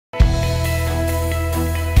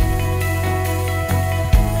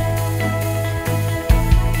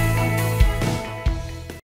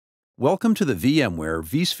Welcome to the VMware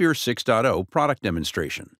vSphere 6.0 product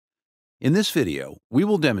demonstration. In this video, we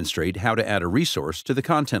will demonstrate how to add a resource to the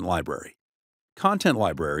content library. Content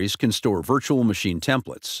libraries can store virtual machine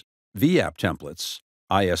templates, vApp templates,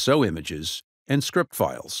 ISO images, and script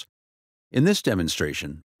files. In this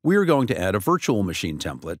demonstration, we are going to add a virtual machine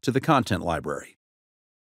template to the content library.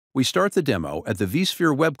 We start the demo at the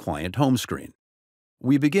vSphere web client home screen.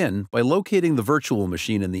 We begin by locating the virtual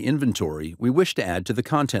machine in the inventory we wish to add to the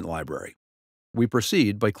content library. We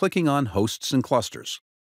proceed by clicking on Hosts and Clusters.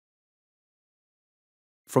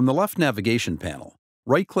 From the left navigation panel,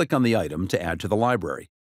 right-click on the item to add to the library.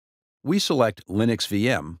 We select Linux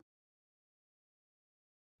VM,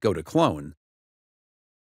 go to Clone,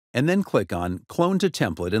 and then click on Clone to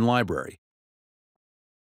Template in Library.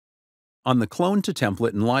 On the Clone to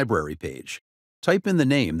Template in Library page, type in the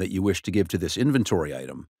name that you wish to give to this inventory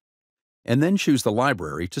item, and then choose the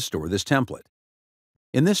library to store this template.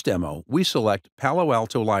 In this demo, we select Palo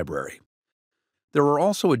Alto Library. There are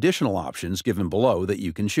also additional options given below that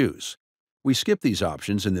you can choose. We skip these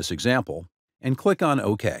options in this example and click on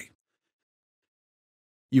OK.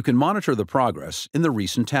 You can monitor the progress in the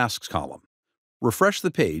Recent Tasks column. Refresh the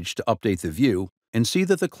page to update the view and see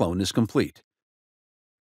that the clone is complete.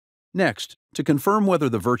 Next, to confirm whether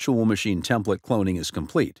the virtual machine template cloning is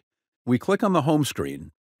complete, we click on the home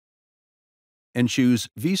screen and choose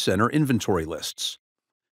vCenter Inventory Lists.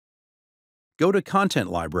 Go to Content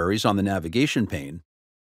Libraries on the navigation pane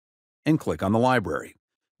and click on the library,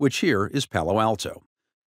 which here is Palo Alto.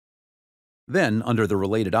 Then, under the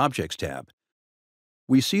Related Objects tab,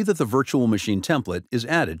 we see that the virtual machine template is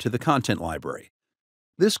added to the content library.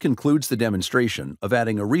 This concludes the demonstration of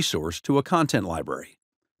adding a resource to a content library.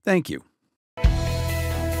 Thank you.